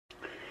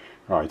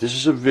Alright, this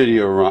is a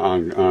video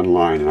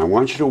online, and I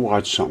want you to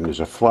watch something.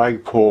 There's a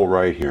flagpole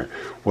right here.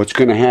 What's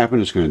going to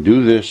happen is going to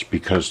do this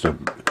because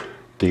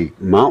the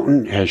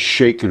mountain has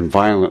shaken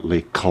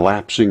violently,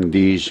 collapsing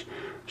these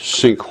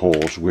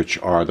sinkholes, which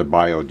are the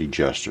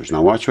biodigesters.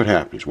 Now watch what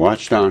happens.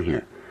 Watch down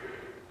here.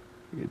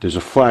 There's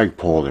a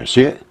flagpole there.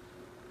 See it?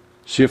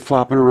 See it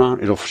flopping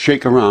around? It'll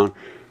shake around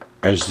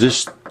as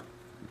this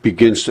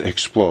begins to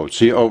explode.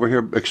 See it over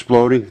here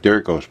exploding? There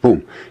it goes.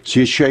 Boom.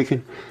 See it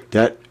shaking?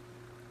 That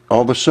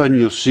all of a sudden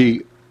you'll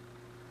see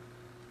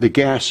the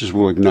gases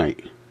will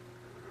ignite.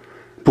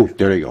 Boom,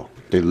 there they go.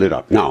 They lit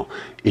up. Now,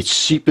 it's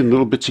seeping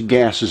little bits of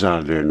gases out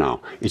of there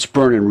now. It's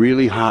burning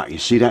really hot. You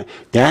see that?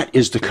 That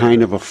is the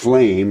kind of a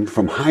flame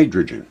from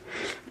hydrogen.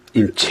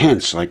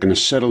 Intense, like an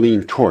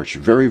acetylene torch.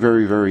 Very,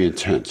 very, very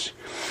intense.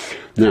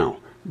 Now,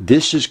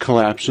 this is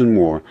collapsing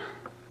more.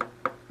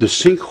 The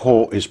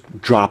sinkhole is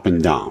dropping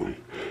down.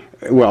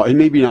 Well, it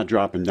may be not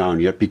dropping down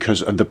yet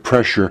because of the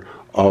pressure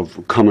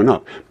of coming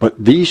up, but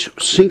these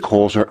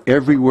sinkholes are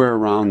everywhere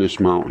around this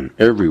mountain,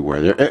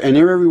 everywhere, and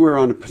they're everywhere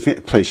on the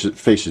face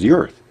of the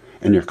earth,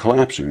 and they're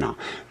collapsing now.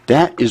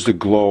 That is the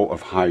glow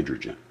of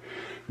hydrogen.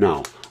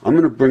 Now I'm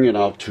going to bring it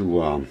out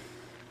to a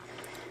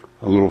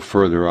little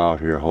further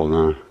out here. Hold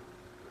on.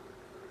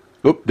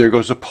 Oop, there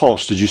goes the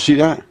pulse. Did you see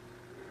that?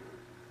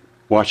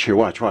 Watch here.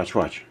 Watch.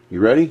 You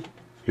ready?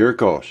 Here it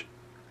goes.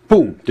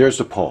 Boom, there's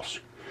the pulse.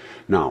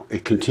 Now,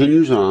 it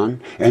continues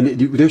on, and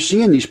they're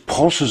seeing these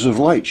pulses of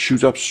light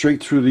shoot up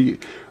straight through the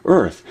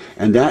earth,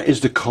 and that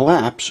is the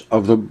collapse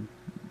of the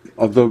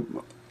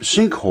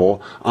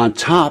sinkhole on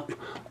top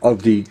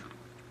of the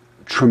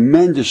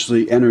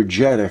tremendously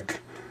energetic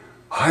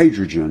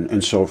hydrogen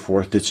and so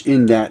forth that's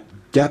in that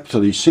depth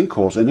of these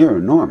sinkholes, and they're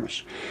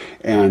enormous.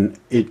 And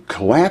it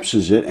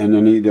collapses it, and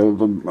then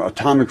the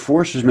atomic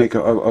forces make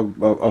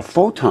a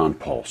photon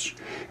pulse,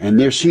 and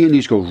they're seeing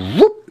these go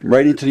whoop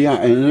right into the eye,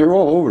 and they're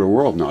all over the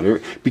world now,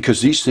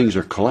 because these things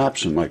are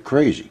collapsing like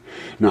crazy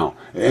now,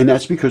 and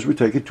that's because we're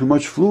taking too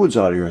much fluids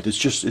out of the earth. It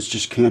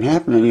just can't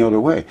happen any other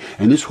way.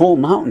 And this whole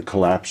mountain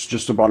collapsed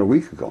just about a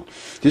week ago.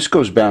 This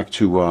goes back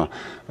to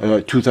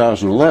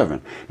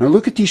 2011. Now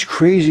look at these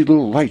crazy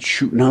little lights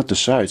shooting out the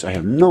sides. I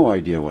have no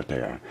idea what they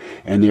are,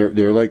 and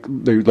they're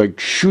like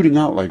shooting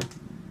out like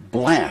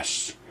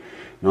blasts.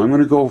 Now I'm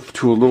going to go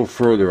to a little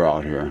further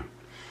out here.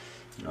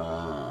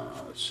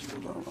 Let's see,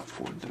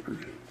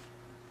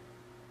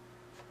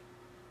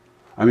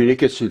 I mean, it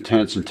gets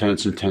intense.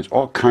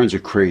 All kinds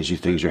of crazy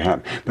things are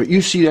happening. But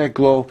you see that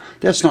glow?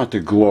 That's not the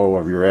glow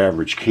of your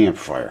average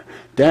campfire.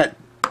 That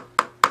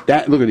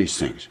look at these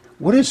things.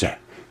 What is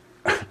that?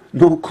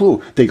 No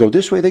clue. They go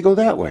this way, they go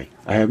that way.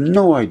 I have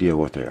no idea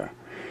what they are.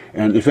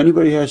 And if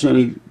anybody has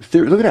any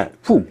theory, look at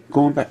that. Boom,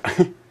 going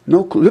back.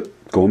 No clue.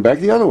 Going back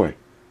the other way.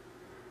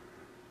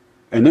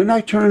 And they're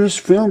not turning this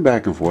film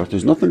back and forth.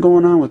 There's nothing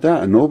going on with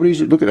that. And nobody's,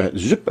 look at that,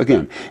 zip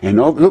again. And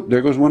look,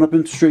 there goes one up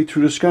and straight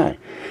through the sky.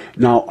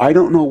 Now, I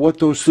don't know what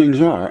those things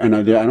are. And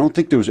I don't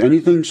think there was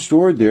anything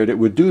stored there that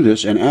would do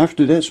this. And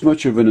after this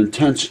much of an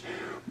intense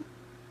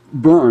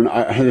burn,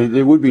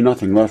 there would be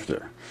nothing left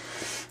there.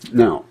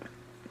 Now,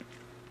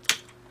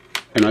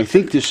 and I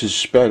think this is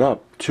sped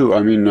up too.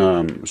 I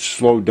mean,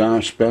 slowed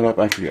down, sped up.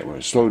 I forget what it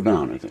is. Slowed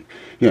down, I think.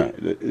 Yeah,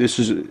 this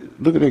is,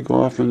 look at it go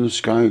off in the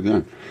sky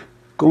again.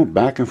 Going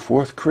back and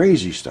forth,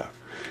 crazy stuff.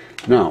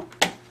 Now,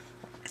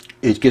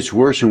 it gets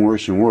worse and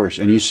worse and worse.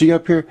 And you see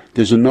up here,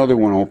 there's another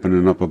one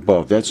opening up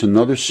above. That's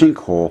another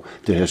sinkhole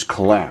that has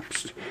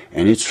collapsed.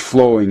 And it's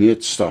flowing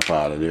its stuff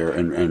out of there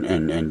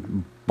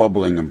and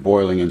bubbling and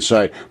boiling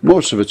inside.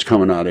 Most of it's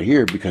coming out of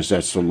here because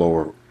that's the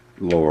lower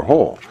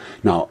hole.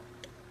 Now,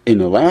 in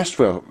the last,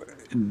 well,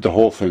 the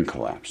whole thing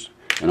collapsed.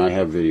 And I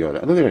have video of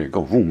that. Look at it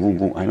go boom, boom,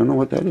 boom. I don't know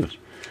what that is.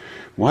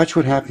 Watch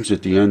what happens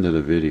at the end of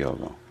the video,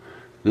 though.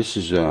 This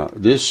is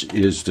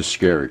the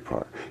scary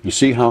part. You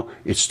see how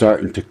it's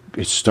starting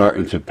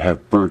to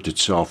have burnt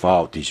itself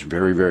out, these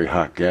very, very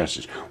hot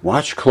gases.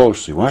 Watch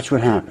closely. Watch what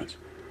happens.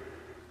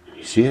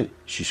 You see it?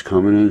 She's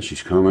coming in.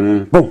 She's coming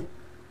in. Boom.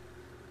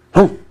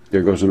 Boom.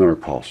 There goes another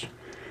pulse.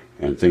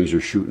 And things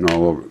are shooting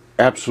all over.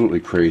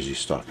 Absolutely crazy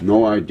stuff.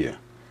 No idea.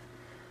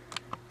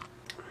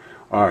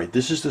 All right.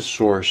 This is the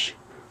source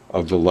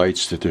of the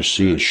lights that they're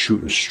seeing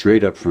shooting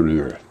straight up from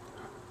the earth.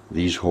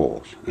 These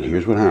holes. And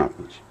here's what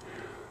happens.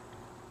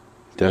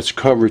 That's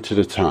covered to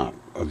the top.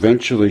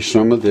 Eventually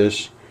some of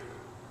this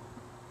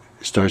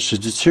starts to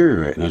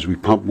deteriorate, and as we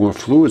pump more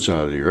fluids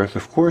out of the earth,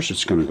 of course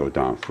it's going to go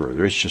down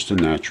further. It's just a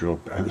natural,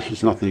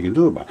 there's nothing you can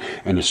do about it.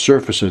 And the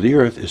surface of the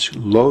earth is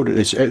loaded.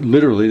 It's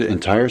literally the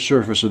entire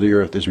surface of the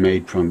earth is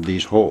made from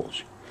these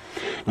holes.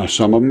 Now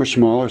some of them are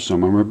smaller,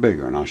 some of them are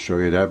bigger, and I'll show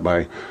you that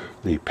by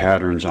the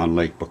patterns on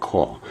Lake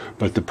Baikal.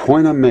 But the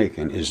point I'm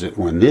making is that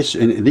when this,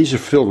 and these are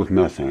filled with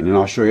methane, and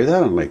I'll show you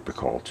that on Lake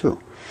Baikal too.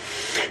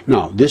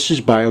 Now, this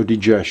is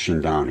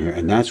biodigestion down here,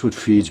 and that's what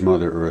feeds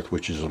Mother Earth,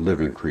 which is a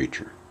living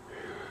creature.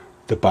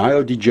 The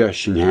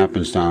biodigestion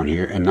happens down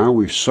here, and now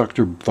we've sucked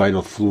her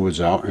vital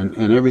fluids out, and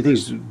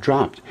everything's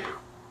dropped.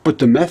 But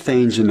the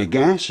methanes and the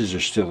gases are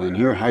still in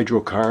here,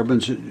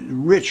 hydrocarbons,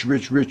 rich,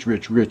 rich, rich,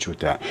 rich, rich with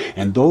that.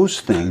 And those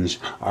things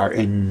are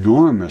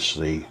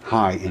enormously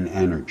high in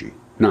energy.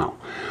 Now,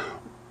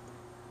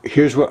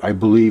 here's what I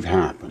believe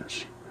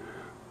happens.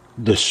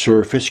 The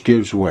surface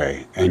gives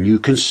way, and you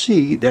can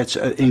see that's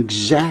an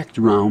exact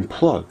round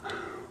plug.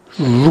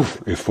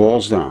 It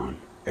falls down.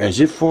 As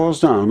it falls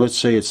down, let's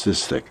say it's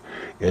this thick.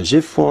 As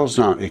it falls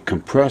down, it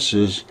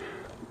compresses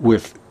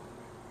with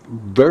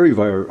very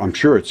violent, I'm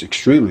sure it's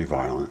extremely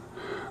violent,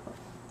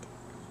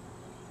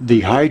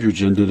 the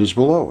hydrogen that is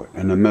below it,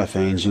 and the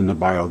methanes and the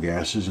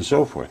biogases and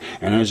so forth.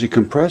 And as it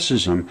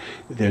compresses them,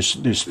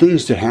 there's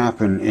things that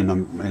happen in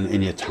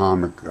the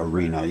atomic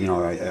arena. You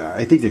know,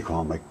 I think they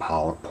call them like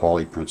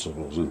Pauli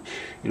principles, and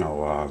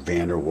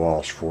van der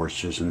Waals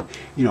forces, and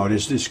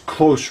there's this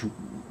close.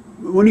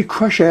 When you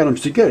crush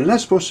atoms together, you're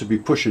not supposed to be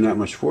pushing that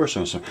much force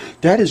on something.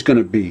 That is going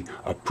to be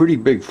a pretty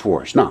big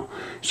force. Now,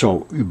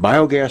 so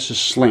biogases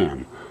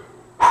slam,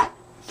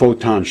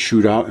 photons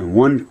shoot out in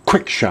one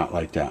quick shot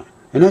like that.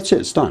 And that's it,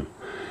 it's done.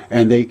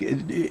 And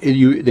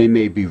they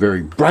may be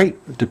very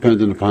bright,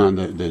 depending upon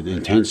the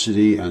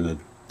intensity and the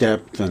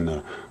depth and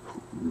the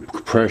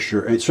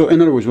pressure. And so,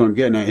 in other words, what I'm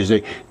getting at is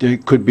there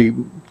could be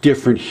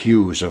different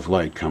hues of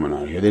light coming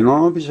out of here. They don't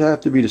always have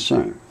to be the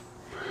same.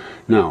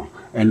 Now,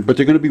 but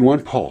they're going to be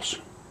one pulse.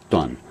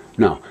 Done.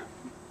 Now,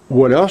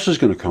 what else is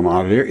going to come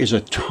out of there is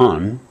a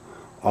ton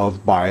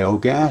of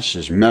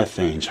biogases,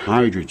 methanes,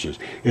 hydrogens.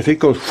 If it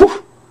goes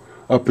whoosh,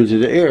 up into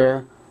the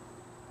air,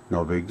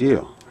 no big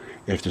deal.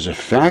 If there's a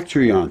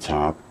factory on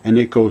top and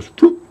it goes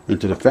whoop,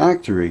 into the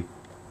factory,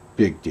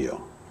 big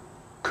deal.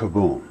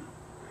 Kaboom.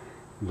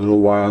 A little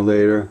while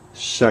later,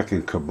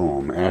 second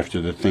kaboom after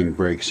the thing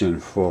breaks in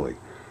fully.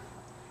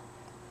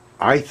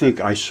 I think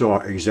I saw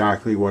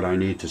exactly what I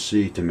need to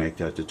see to make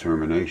that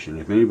determination.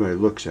 If anybody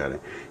looks at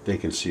it, they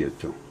can see it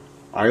too.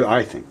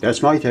 I think.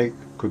 That's my take.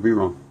 Could be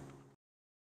wrong.